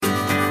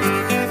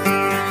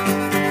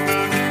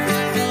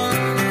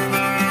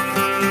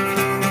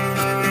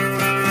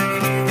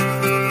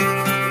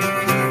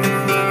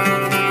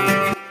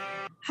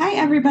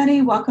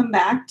Welcome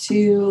back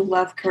to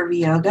Love Curvy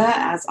Yoga.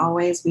 As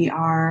always, we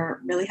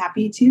are really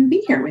happy to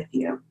be here with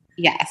you.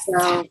 Yes.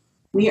 So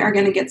we are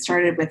going to get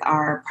started with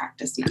our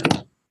practice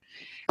notes.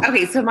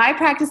 Okay, so my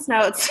practice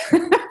notes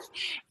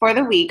for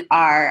the week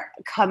are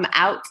come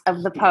out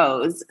of the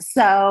pose.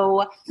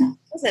 So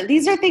listen,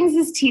 these are things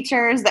as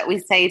teachers that we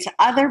say to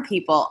other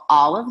people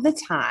all of the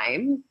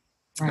time.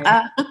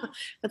 Right.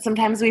 But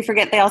sometimes we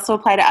forget they also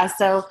apply to us.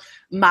 So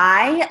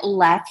my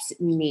left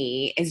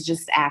knee is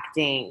just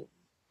acting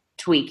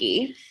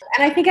tweaky.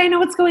 And I think I know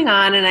what's going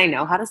on and I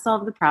know how to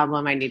solve the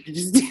problem. I need to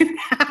just do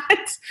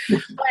that.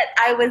 But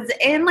I was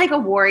in like a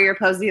warrior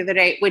pose the other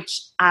day,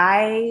 which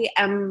I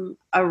am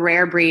a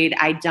rare breed.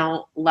 I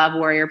don't love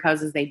warrior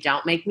poses. They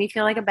don't make me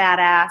feel like a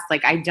badass.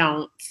 Like I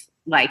don't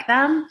like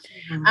them.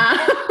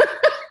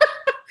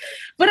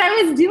 But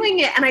I was doing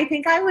it, and I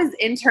think I was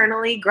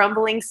internally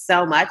grumbling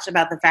so much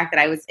about the fact that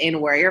I was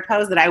in warrior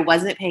pose that I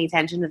wasn't paying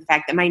attention to the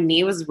fact that my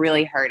knee was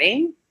really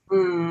hurting.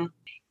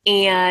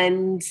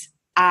 And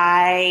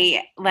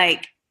I,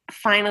 like,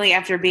 finally,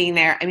 after being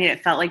there, I mean,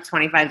 it felt like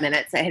 25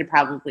 minutes. It had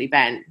probably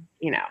been,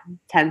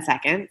 10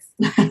 seconds.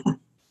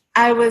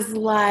 I was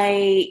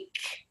like,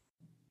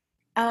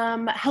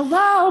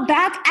 hello,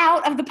 back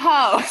out of the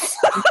pose.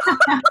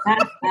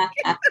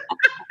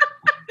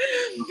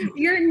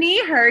 Your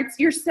knee hurts.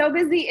 You're so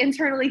busy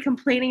internally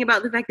complaining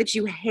about the fact that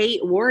you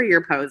hate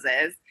warrior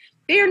poses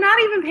that you're not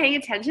even paying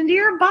attention to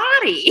your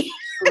body.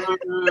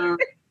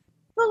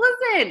 So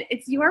listen,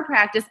 it's your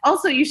practice.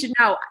 Also, you should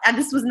know,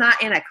 this was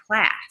not in a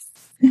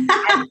class.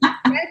 I was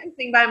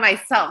practicing by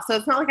myself. So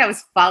it's not like I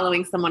was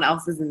following someone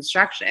else's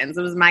instructions.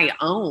 It was my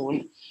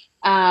own.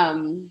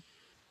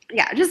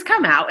 Just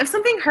come out. If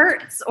something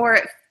hurts or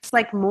it's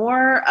like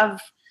more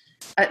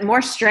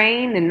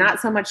strain and not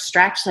so much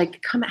stretch,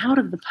 like come out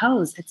of the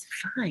pose. It's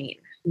fine.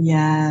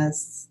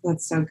 Yes,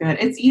 that's so good.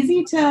 It's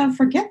easy to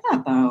forget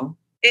that though.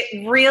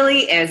 It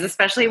really is,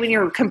 especially when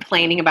you're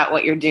complaining about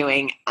what you're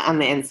doing on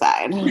the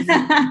inside.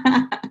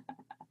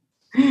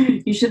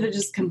 You should have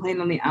just complained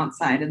on the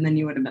outside and then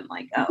you would have been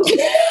like, oh.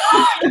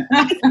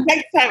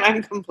 Next time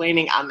I'm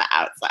complaining on the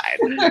outside.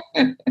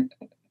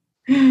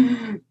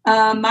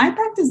 My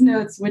practice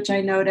notes, which I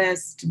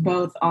noticed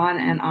both on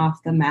and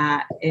off the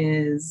mat,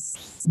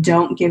 is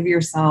don't give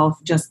yourself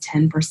just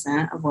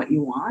 10% of what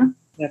you want.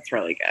 That's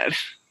really good.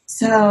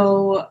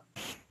 So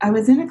I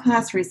was in a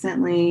class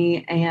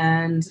recently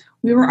and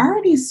we were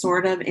already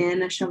sort of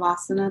in a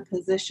Shavasana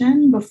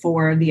position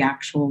before the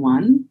actual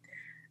one.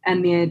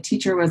 And the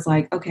teacher was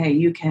like, okay,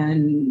 you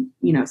can,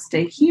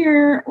 stay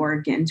here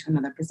or get into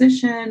another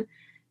position.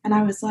 And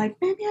I was like,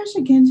 maybe I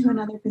should get into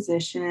another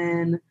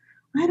position.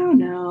 I don't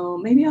know.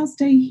 Maybe I'll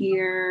stay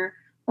here.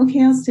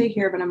 Okay, I'll stay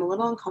here, but I'm a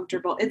little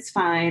uncomfortable. It's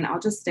fine. I'll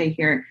just stay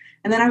here.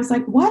 And then I was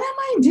like, what am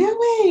I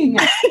doing?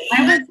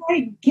 I was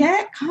like,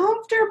 get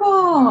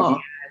comfortable.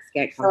 Yes,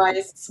 get comfortable. So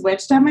I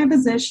switched out my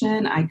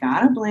position. I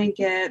got a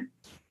blanket.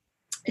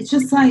 It's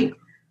just like,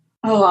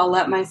 oh, I'll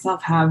let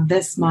myself have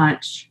this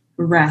much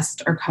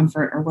rest or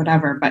comfort or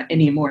whatever, but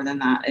any more than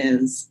that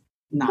is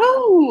not.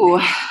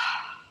 Oh,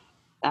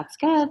 that's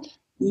good.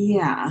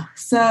 Yeah.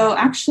 So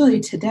actually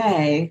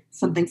today,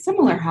 something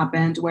similar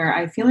happened where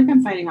I feel like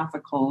I'm fighting off a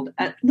cold.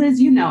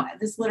 Liz,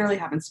 this literally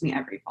happens to me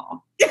every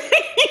fall.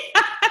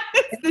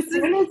 This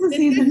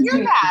is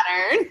your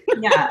pattern.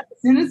 Yeah.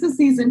 As soon as the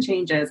season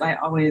changes, I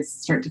always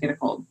start to get a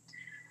cold.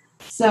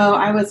 So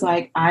I was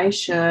like, I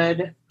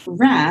should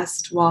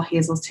rest while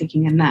Hazel's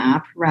taking a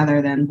nap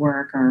rather than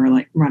work or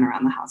like run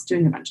around the house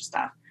doing a bunch of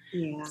stuff.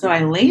 Yeah. So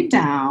I laid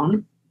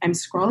down. I'm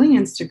scrolling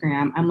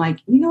Instagram. I'm like,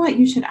 you know what?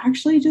 You should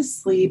actually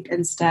just sleep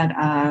instead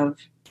of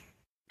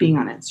being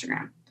on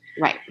Instagram.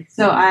 Right.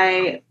 So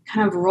I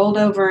kind of rolled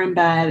over in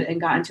bed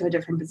and got into a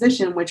different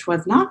position, which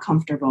was not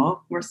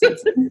comfortable. We're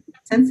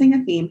sensing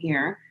a theme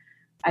here.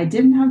 I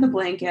didn't have the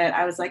blanket.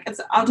 I was like,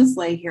 I'll just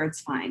lay here.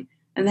 It's fine.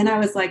 And then I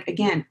was like,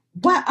 again,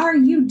 what are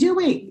you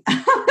doing?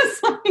 I was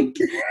like,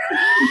 you're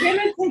going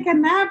to take a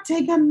nap.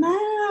 Take a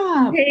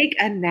nap. Take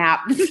a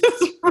nap. This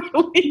is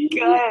really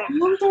good.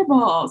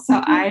 Comfortable. So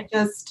I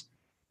just,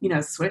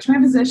 switched my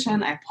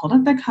position. I pulled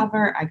up the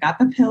cover. I got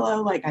the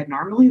pillow like I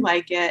normally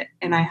like it.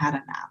 And I had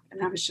a nap.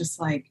 And I was just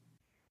like,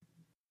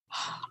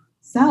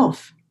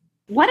 self.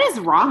 What is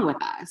wrong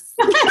with us?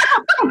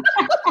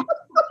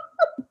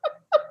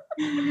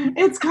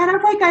 It's kind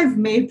of like I've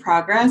made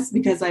progress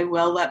because I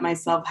will let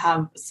myself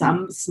have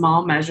some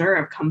small measure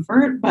of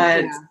comfort,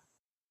 but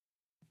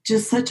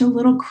just such a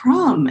little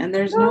crumb and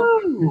there's no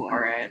reason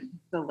for it.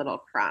 The little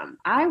crumb.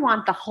 I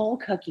want the whole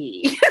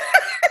cookie.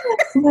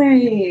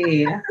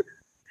 Seriously.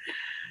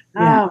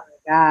 Oh my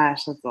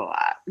gosh, that's a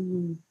lot.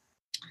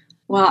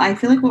 Well, I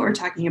feel like what we're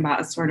talking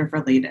about is sort of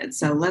related.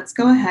 So let's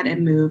go ahead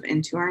and move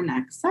into our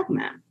next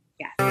segment.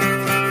 Yes.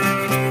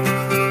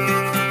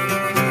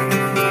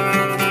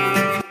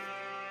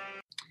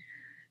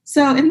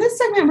 So in this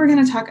segment, we're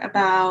going to talk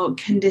about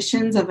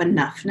conditions of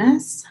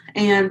enoughness.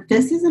 And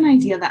this is an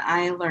idea that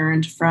I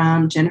learned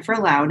from Jennifer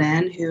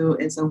Loudon, who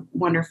is a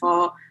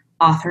wonderful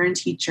author and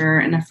teacher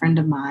and a friend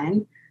of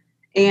mine.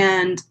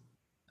 And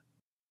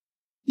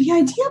The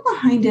idea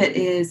behind it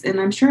is, and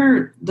I'm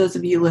sure those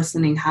of you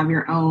listening have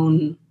your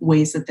own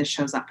ways that this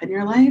shows up in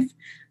your life,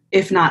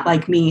 if not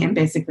like me in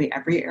basically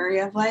every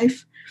area of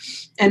life.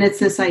 And it's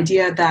this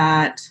idea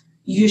that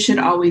you should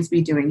always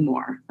be doing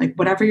more. Like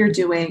whatever you're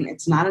doing,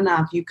 it's not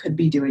enough. You could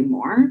be doing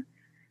more.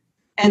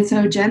 And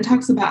so Jen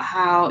talks about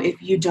how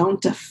if you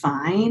don't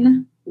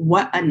define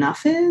what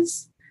enough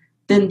is,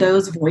 then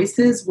those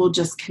voices will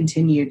just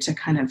continue to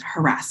kind of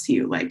harass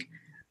you. Like,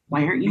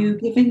 why aren't you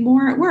giving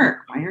more at work?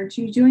 Why aren't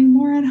you doing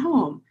more at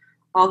home?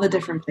 All the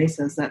different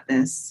places that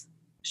this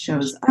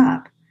shows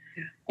up.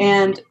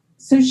 And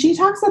so she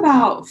talks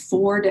about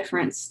 4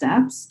 different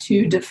steps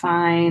to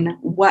define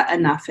what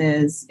enough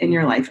is in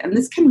your life. And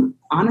this can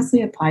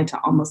honestly apply to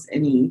almost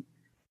any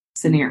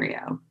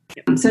scenario.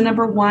 So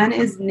number 1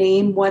 is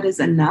name what is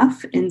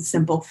enough in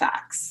simple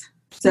facts.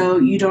 So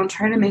you don't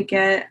try to make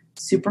it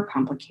super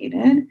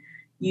complicated.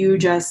 You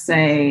just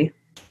say,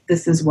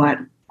 this is what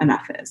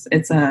enough is.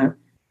 It's a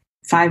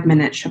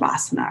 5-minute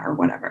Shavasana or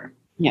whatever.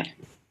 Yeah.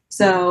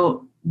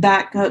 So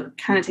that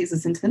kind of takes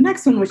us into the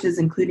next one, which is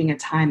including a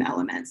time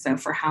element. So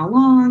for how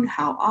long,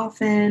 how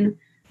often,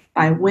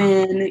 by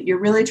when, you're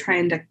really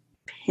trying to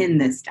pin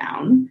this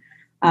down.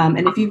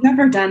 And if you've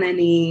ever done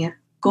any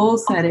goal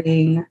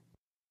setting,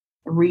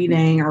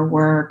 reading or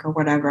work or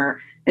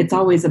whatever, it's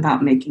always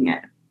about making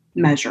it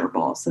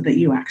measurable so that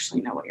you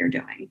actually know what you're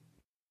doing.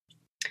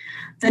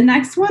 The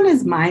next one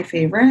is my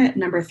favorite,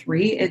 number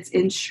 3. It's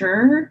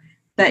ensure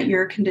that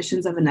your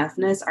conditions of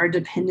enoughness are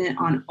dependent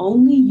on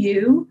only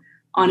you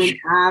on an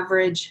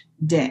average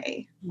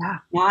day,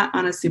 not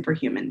on a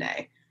superhuman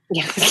day.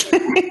 Yes.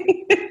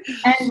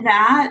 And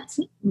that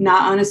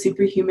not on a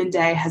superhuman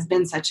day has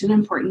been such an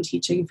important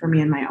teaching for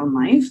me in my own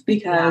life,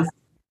 because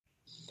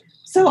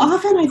so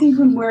often I think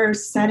when we're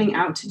setting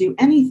out to do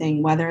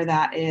anything, whether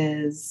that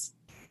is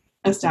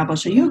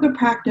establish a yoga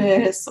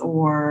practice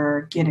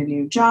or get a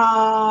new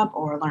job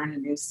or learn a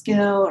new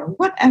skill or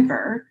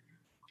whatever,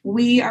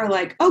 we are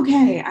like,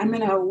 okay, I'm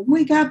going to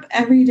wake up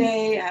every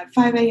day at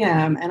 5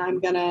 a.m. and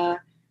I'm going to,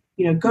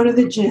 go to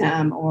the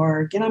gym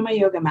or get on my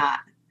yoga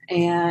mat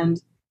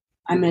and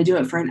I'm going to do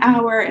it for an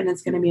hour and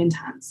it's going to be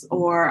intense.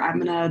 Or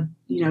I'm going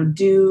to,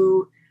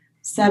 do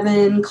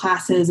 7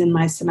 classes in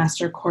my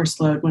semester course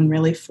load when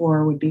really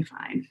 4 would be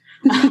fine.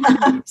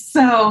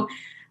 So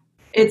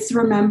it's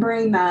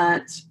remembering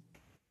that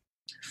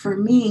for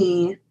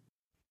me,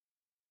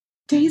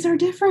 days are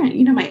different.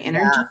 My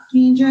energy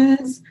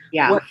changes.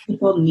 Yeah. What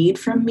people need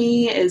from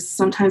me is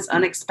sometimes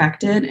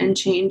unexpected and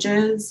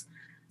changes.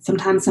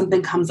 Sometimes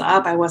something comes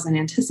up I wasn't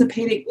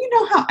anticipating.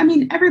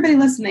 Everybody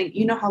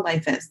listening, how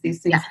life is.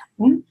 These things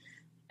happen.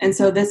 And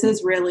so this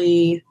is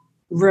really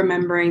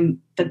remembering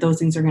that those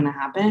things are going to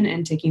happen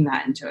and taking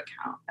that into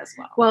account as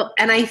well. Well,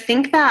 and I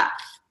think that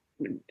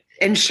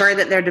ensure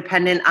that they're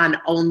dependent on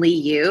only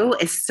you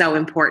is so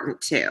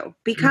important too,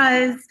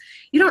 because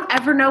you don't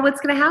ever know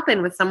what's going to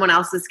happen with someone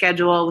else's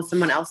schedule, with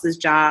someone else's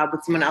job,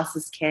 with someone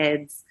else's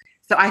kids.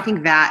 So I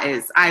think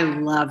I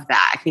love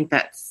that. I think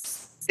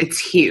it's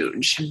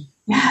huge.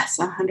 Yes,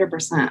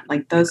 100%.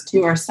 Like those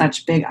 2 are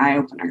such big eye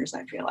openers,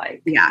 I feel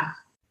like. Yeah.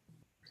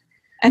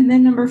 And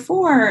then number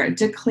 4,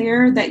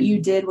 declare that you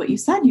did what you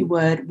said you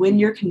would when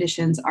your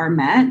conditions are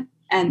met.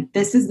 And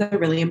this is the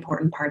really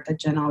important part that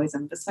Jen always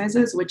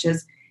emphasizes, which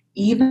is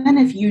even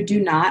if you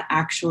do not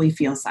actually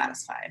feel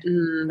satisfied.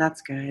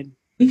 That's good.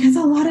 Because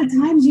a lot of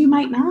times you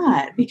might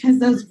not, because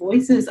those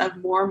voices of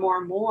more,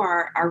 more,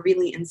 more are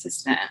really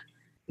insistent.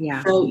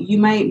 Yeah. So you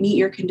might meet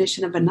your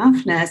condition of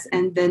enoughness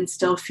and then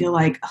still feel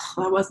like,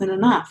 oh, that wasn't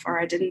enough, or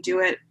I didn't do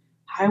it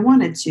how I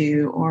wanted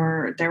to,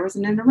 or there was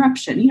an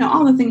interruption,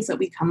 all the things that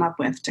we come up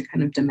with to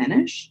kind of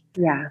diminish.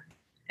 Yeah.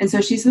 And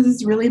so she says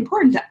it's really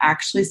important to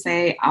actually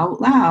say out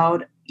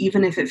loud,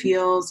 even if it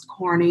feels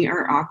corny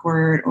or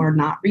awkward or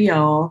not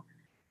real,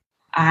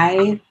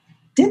 I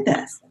did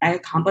this. I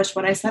accomplished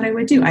what I said I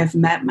would do. I've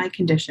met my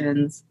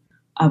conditions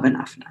of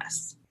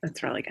enoughness.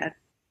 That's really good.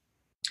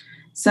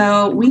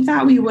 So we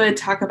thought we would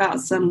talk about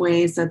some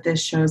ways that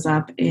this shows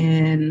up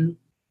in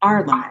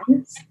our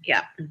lives.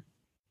 Yeah.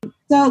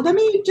 So let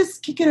me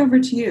just kick it over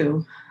to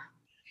you.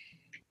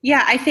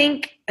 Yeah, I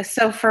think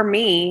so. For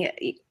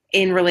me,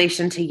 in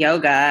relation to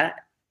yoga,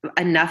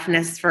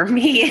 enoughness for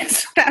me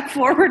is that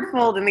forward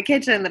fold in the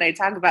kitchen that I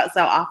talk about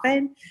so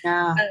often.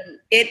 Yeah.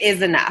 It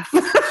is enough.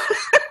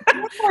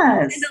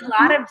 Yes. And a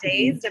lot of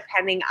days,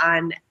 depending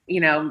on,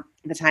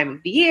 the time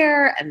of the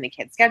year and the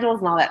kids' schedules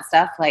and all that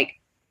stuff, like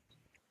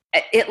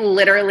it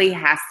literally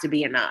has to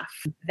be enough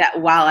that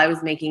while I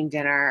was making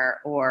dinner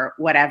or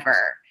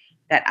whatever,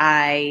 that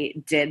I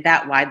did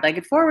that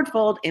wide-legged forward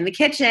fold in the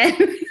kitchen.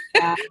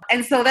 Yeah.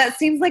 And so that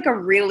seems like a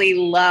really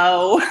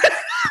low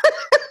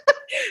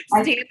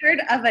standard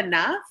of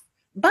enough.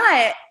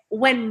 But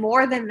when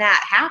more than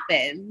that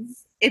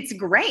happens, it's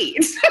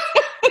great.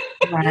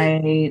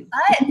 Right.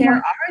 But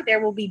there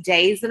will be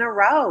days in a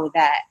row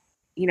that,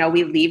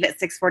 we leave at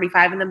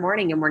 6:45 in the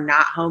morning and we're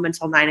not home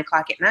until 9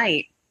 o'clock at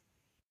night.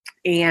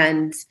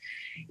 And,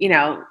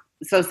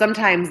 so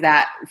sometimes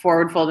that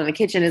forward fold in the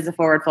kitchen is a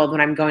forward fold when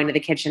I'm going to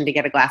the kitchen to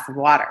get a glass of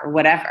water or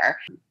whatever.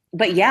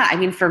 but yeah, I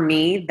mean, for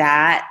me,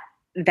 that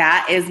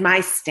is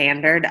my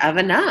standard of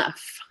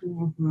enough.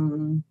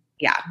 Mm-hmm.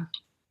 Yeah.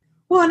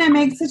 Well, and it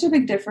makes such a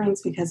big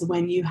difference because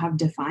when you have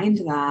defined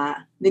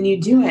that, then you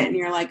do it and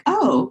you're like,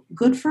 oh,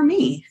 good for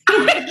me.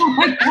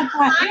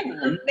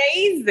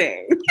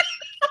 Amazing.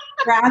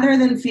 Rather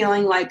than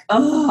feeling like,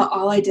 oh,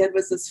 all I did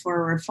was this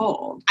forward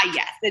fold.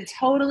 Yes,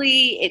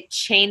 it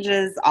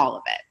changes all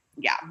of it.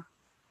 Yeah.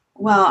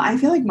 Well, I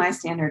feel like my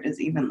standard is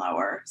even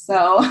lower.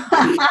 So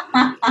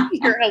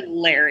you're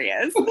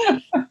hilarious.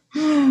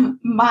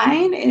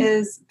 Mine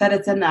is that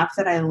it's enough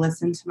that I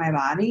listen to my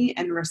body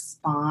and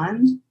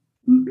respond.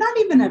 Not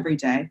even every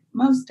day,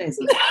 most days.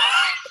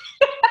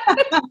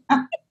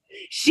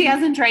 She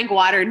hasn't drank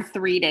water in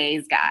 3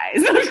 days,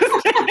 guys.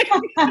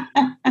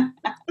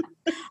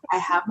 I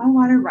have my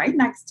water right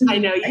next to me. I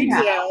know you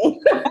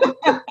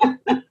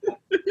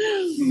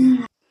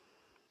do.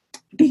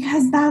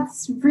 Because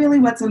that's really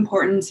what's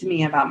important to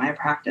me about my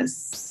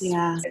practice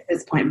at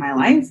this point in my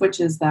life,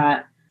 which is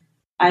that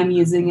I'm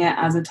using it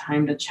as a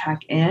time to check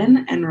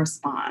in and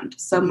respond.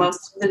 So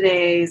most of the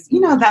days,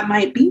 that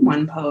might be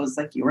one pose,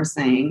 like you were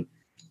saying.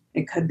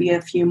 It could be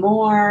a few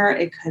more.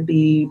 It could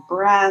be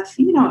breath.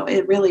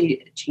 It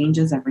really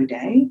changes every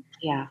day.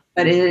 Yeah.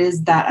 But it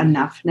is that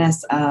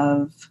enoughness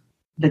of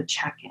the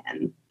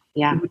check-in.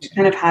 Yeah. Which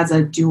kind of has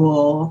a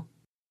dual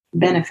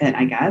benefit,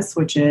 I guess,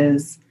 which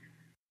is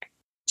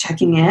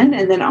checking in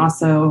and then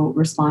also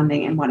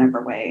responding in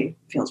whatever way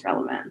feels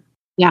relevant.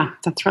 Yeah,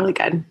 that's really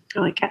good. I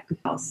like it.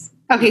 Else.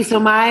 Okay, so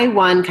my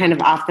one kind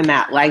of off the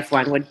mat life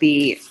one would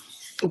be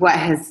what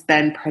has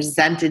been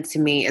presented to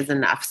me is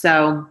enough.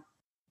 So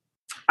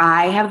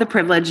I have the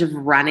privilege of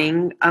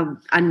running a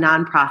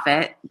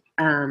nonprofit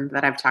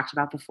that I've talked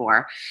about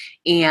before.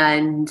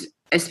 And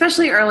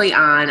especially early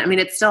on, I mean,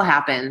 it still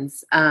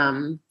happens.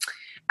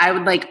 I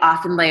would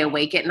often lay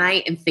awake at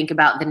night and think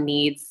about the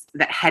needs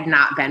that had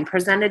not been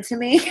presented to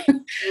me.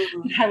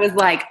 Mm-hmm. I was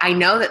like, I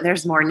know that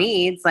there's more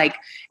needs.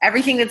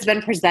 Everything that's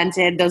been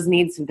presented, those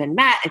needs have been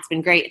met. It's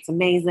been great. It's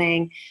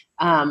amazing.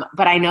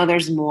 But I know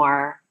there's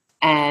more.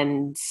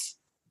 And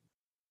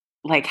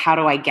how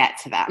do I get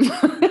to them?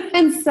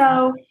 And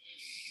so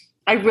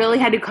I really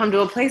had to come to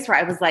a place where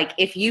I was like,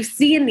 if you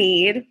see a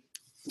need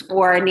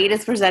or a need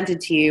is presented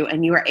to you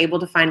and you are able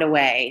to find a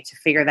way to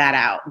figure that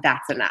out,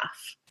 that's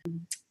enough.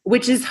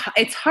 Which is,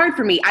 it's hard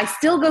for me. I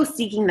still go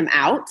seeking them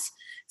out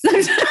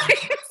sometimes.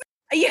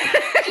 Yeah.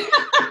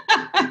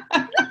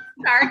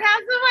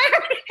 Sarcasm.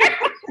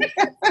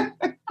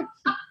 I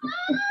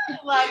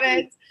love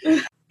it.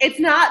 It's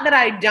not that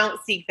I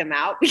don't seek them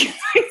out, because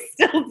I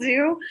still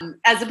do.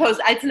 As opposed,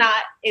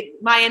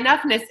 my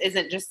enoughness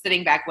isn't just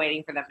sitting back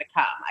waiting for them to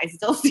come. I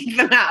still seek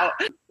them out.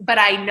 But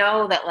I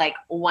know that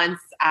once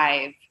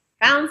I've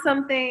found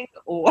something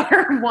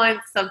or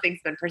once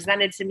something's been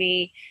presented to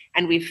me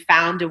and we've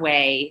found a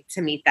way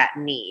to meet that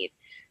need,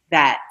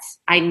 that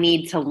I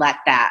need to let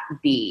that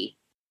be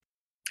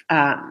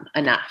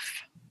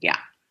enough. Yeah.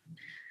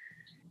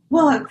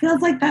 Well, it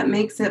feels like that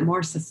makes it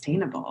more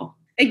sustainable.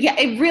 Yeah,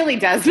 it really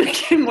does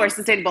make it more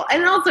sustainable.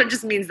 And it also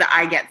just means that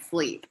I get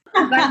sleep.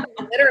 I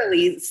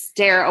literally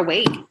stare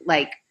awake.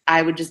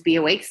 I would just be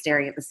awake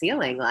staring at the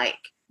ceiling.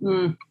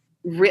 And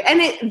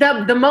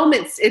the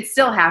moments, it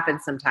still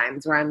happens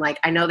sometimes where I'm like,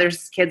 I know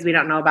there's kids we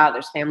don't know about,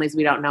 there's families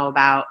we don't know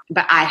about,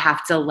 but I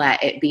have to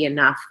let it be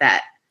enough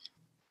that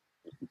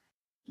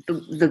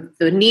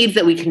the needs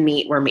that we can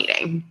meet, we're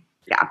meeting.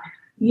 Yeah.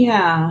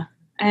 Yeah.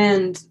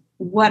 And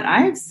what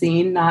I've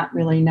seen, not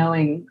really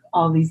knowing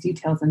all these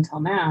details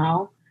until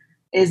now,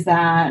 is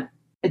that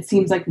it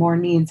seems like more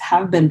needs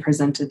have been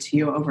presented to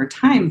you over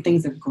time.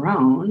 Things have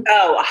grown.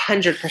 Oh,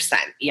 100%.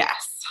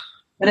 Yes.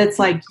 But it's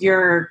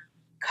your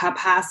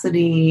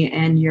capacity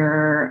and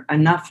your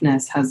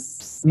enoughness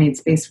has made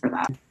space for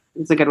that.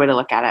 It's a good way to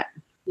look at it.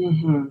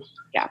 Mm-hmm.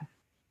 Yeah.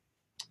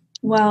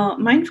 Well,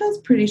 mine feels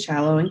pretty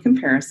shallow in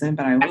comparison,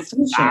 but I will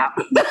still share.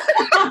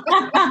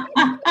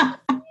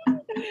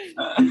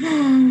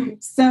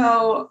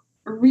 So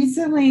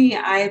recently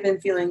I've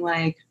been feeling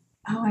like,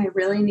 I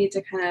really need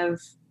to kind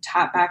of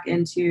tap back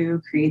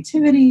into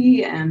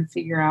creativity and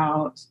figure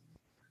out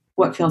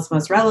what feels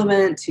most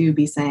relevant to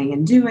be saying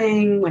and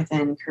doing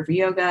within Curvy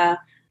Yoga.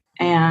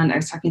 And I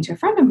was talking to a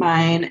friend of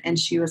mine and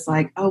she was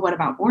like, oh, what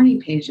about morning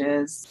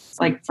pages?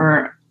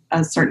 For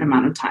a certain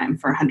amount of time,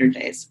 for 100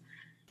 days.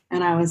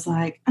 And I was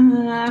like,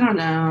 I don't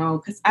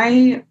know. Because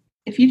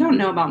if you don't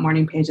know about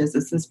morning pages,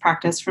 it's this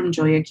practice from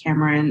Julia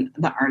Cameron,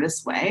 The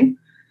Artist's Way.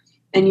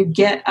 And you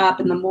get up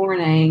in the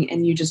morning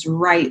and you just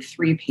write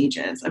 3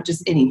 pages of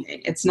just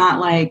anything. It's not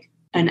like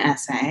an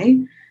essay.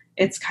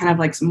 It's kind of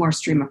like some more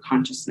stream of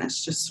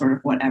consciousness, just sort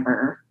of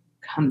whatever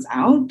comes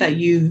out that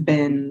you've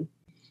been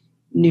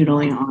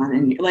noodling on.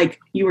 And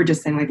you were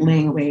just saying,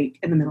 laying awake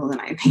in the middle of the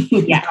night.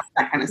 Yeah,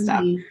 that kind of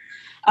stuff.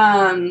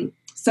 Mm-hmm.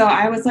 So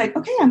I was like,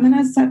 okay, I'm going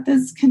to set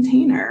this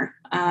container.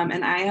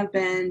 And I have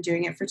been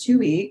doing it for 2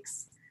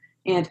 weeks.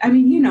 And I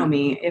mean, you know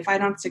me, if I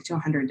don't stick to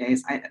 100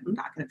 days, I'm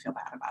not going to feel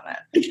bad about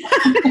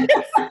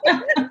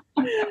it.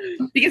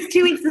 Because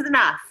 2 weeks is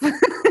enough.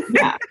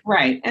 Yeah,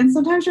 right. And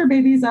sometimes your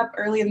baby's up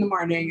early in the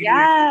morning and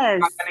you're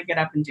not going to get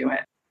up and do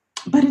it.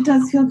 But it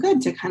does feel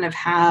good to kind of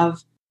have,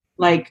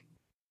 like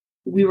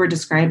we were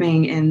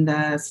describing in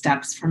the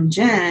steps from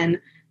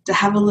Jen, to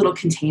have a little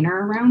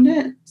container around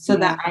it so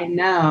that I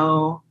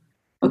know,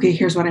 okay,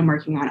 here's what I'm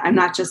working on. I'm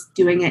not just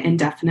doing it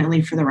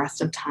indefinitely for the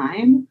rest of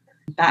time.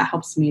 That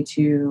helps me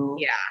to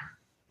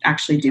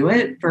actually do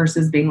it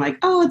versus being like,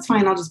 oh, it's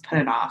fine, I'll just put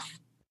it off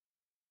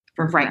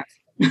for forever.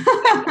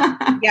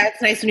 Yeah,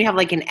 it's nice when you have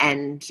like an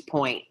end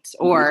point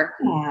or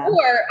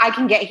I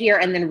can get here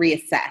and then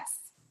reassess.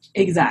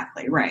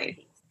 Exactly,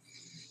 right.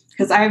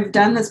 Because I've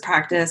done this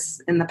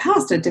practice in the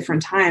past at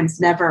different times,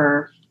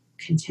 never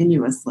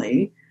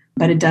continuously,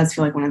 but it does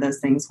feel like one of those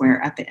things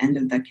where at the end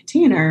of the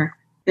container,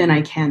 then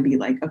I can be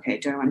like, okay,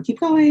 do I want to keep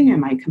going?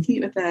 Am I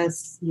complete with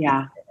this?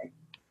 Yeah.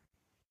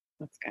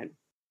 That's good.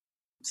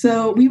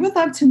 So we would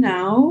love to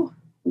know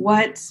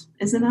what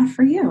is enough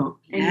for you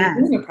in your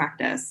yoga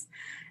practice.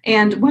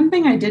 And one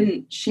thing I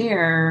didn't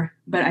share,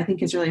 but I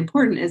think is really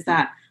important, is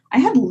that I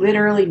had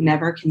literally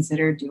never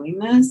considered doing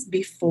this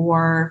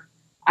before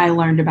I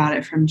learned about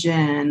it from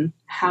Jen,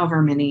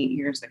 however many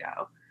years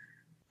ago.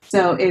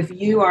 So if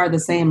you are the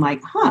same,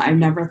 like, I've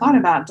never thought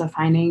about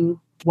defining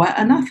what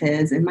enough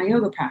is in my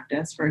yoga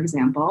practice, for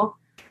example,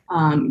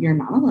 you're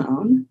not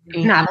alone.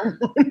 Not alone.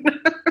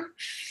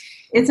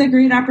 It's a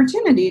great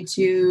opportunity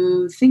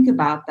to think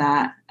about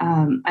that.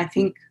 I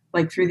think,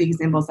 like through the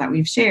examples that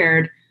we've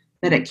shared,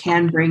 that it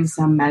can bring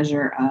some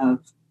measure of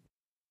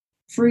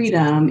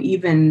freedom,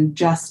 even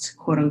just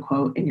quote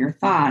unquote in your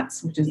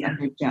thoughts, which is a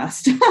big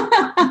just.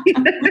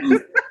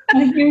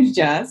 A huge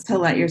just to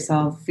let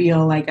yourself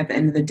feel like at the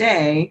end of the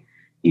day,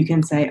 you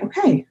can say,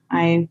 okay,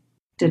 I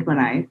did what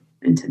I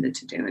intended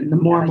to do. And the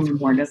more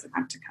doesn't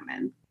have to come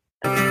in.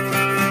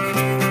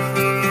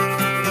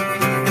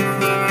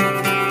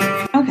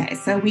 Okay,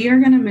 so we are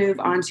going to move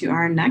on to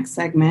our next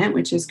segment,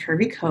 which is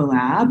Curvy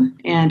Collab.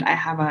 And I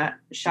have a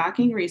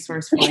shocking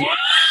resource for you.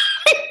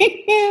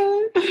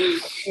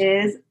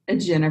 Is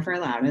Jennifer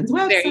Loudon's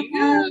website.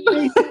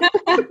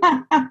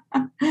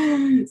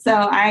 So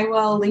I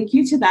will link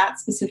you to that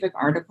specific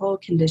article,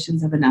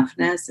 Conditions of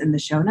Enoughness, in the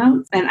show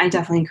notes. And I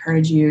definitely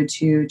encourage you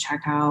to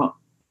check out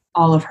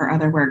all of her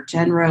other work.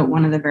 Jen wrote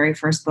one of the very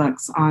first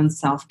books on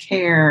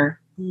self-care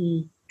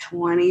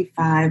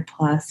 25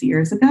 plus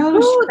years ago.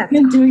 Ooh, she's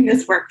been doing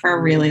this work for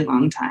a really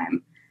long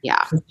time.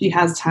 Yeah. So she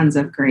has tons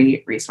of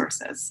great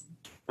resources.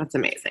 That's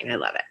amazing. I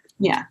love it.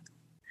 Yeah.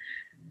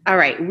 All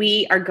right.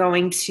 We are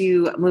going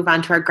to move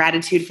on to our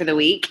gratitude for the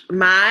week.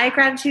 My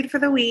gratitude for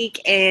the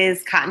week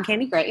is cotton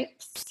candy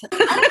grapes. I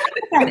don't know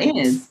what that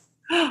is.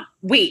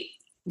 Wait,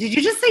 did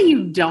you just say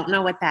you don't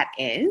know what that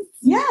is?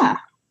 Yeah.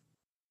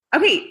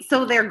 Okay,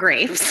 so they're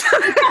grapes.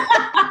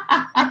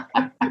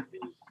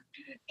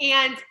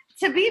 And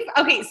so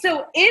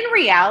in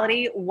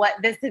reality, what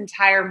this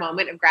entire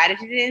moment of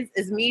gratitude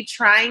is me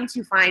trying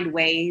to find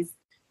ways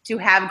to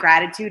have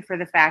gratitude for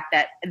the fact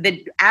that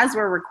as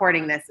we're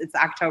recording this, it's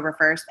October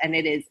 1st and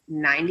it is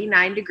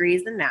 99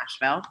 degrees in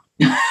Nashville.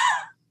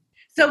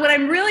 So what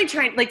I'm really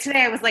trying, like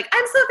today I was like,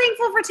 I'm so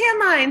thankful for tan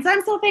lines.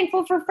 I'm so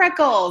thankful for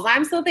freckles.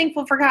 I'm so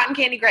thankful for cotton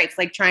candy grapes,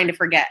 like trying to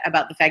forget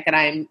about the fact that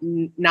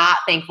I'm not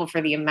thankful for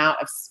the amount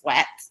of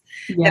sweat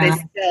that is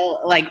still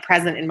like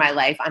present in my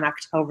life on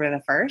October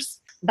the 1st.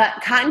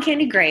 But cotton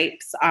candy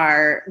grapes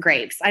are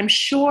grapes. I'm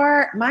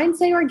sure mine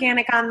say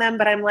organic on them,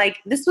 but I'm like,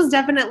 this is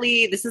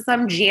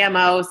some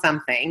GMO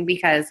something,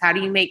 because how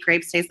do you make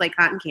grapes taste like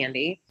cotton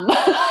candy?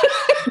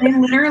 They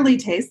literally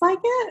taste like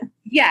it?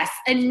 Yes,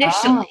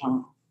 initially.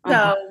 Oh.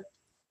 So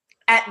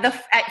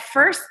at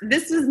first,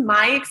 this is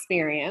my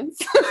experience.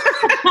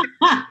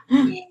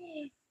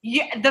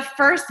 The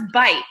first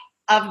bite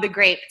of the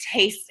grape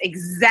tastes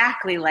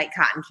exactly like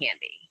cotton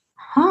candy.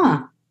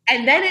 Huh.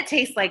 And then it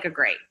tastes like a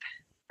grape.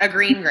 A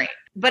green grape.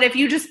 But if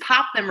you just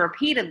pop them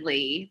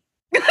repeatedly,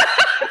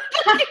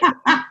 constant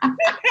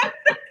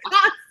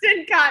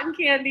cotton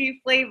candy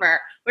flavor,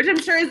 which I'm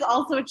sure is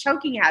also a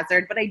choking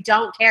hazard, but I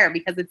don't care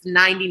because it's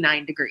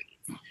 99 degrees.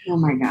 Oh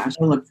my gosh.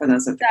 I'll look for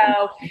those.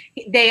 So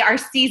they are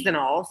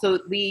seasonal. So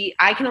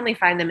I can only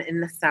find them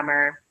in the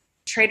summer.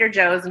 Trader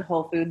Joe's and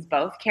Whole Foods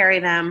both carry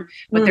them,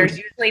 but there's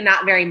usually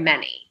not very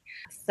many.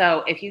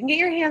 So if you can get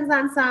your hands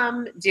on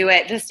some, do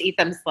it. Just eat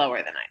them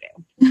slower than I do.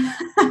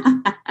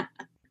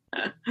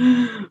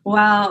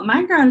 Well,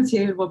 my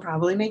gratitude will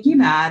probably make you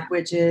mad,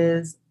 which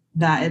is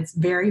that it's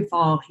very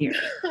fall here.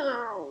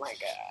 Oh my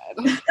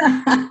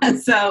God.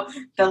 So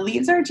the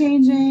leaves are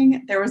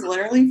changing. There was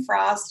literally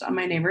frost on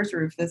my neighbor's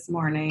roof this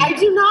morning. I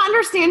do not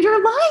understand your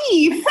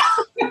life.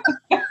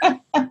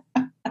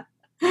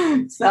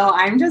 So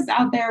I'm just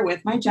out there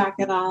with my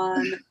jacket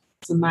on,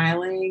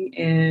 smiling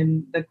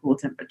in the cool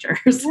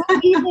temperatures.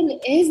 What even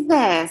is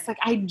this? Like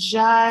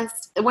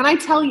when I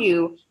tell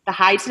you the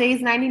high today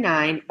is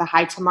 99, the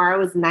high tomorrow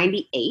is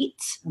 98.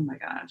 Oh my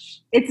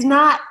gosh. It's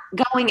not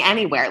going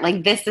anywhere.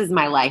 Like this is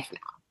my life now.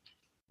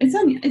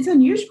 It's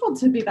unusual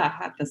to be that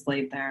hot this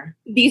late there.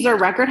 These are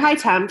record high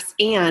temps.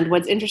 And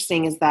what's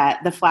interesting is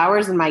that the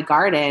flowers in my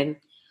garden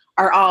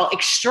are all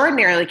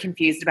extraordinarily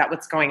confused about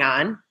what's going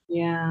on.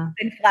 Yeah.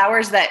 And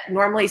flowers that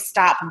normally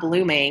stop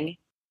blooming,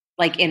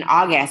 like in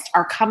August,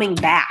 are coming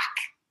back.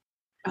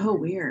 Oh,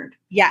 weird.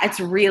 Yeah, it's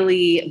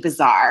really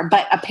bizarre.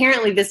 But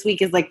apparently this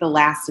week is like the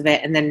last of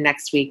it. And then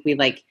next week we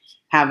like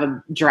have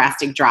a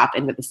drastic drop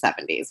into the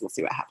 70s. We'll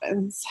see what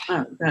happens.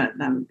 Oh, good.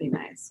 That would be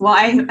nice.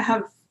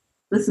 Well,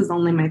 this is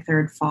only my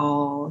third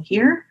fall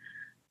here,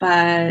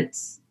 but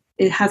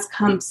it has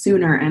come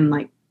sooner and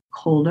like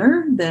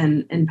colder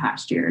than in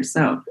past years.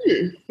 So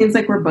it seems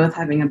like we're both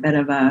having a bit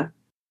of a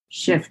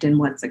shift in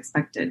what's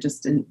expected,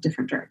 just in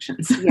different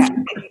directions. Yeah,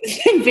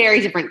 in very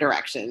different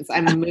directions.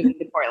 I'm moving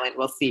to Portland.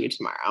 We'll see you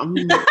tomorrow.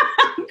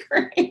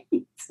 Great.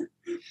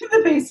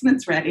 The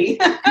basement's ready.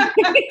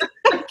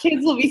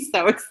 Kids will be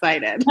so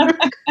excited.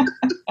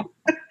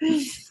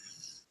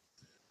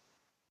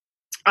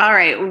 All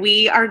right,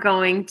 we are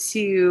going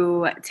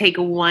to take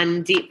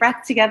one deep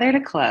breath together to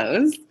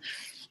close.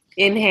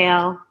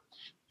 Inhale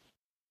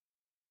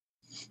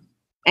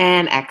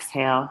and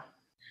exhale.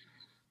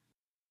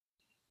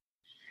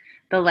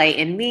 The light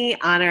in me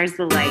honors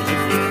the light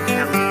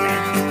in you.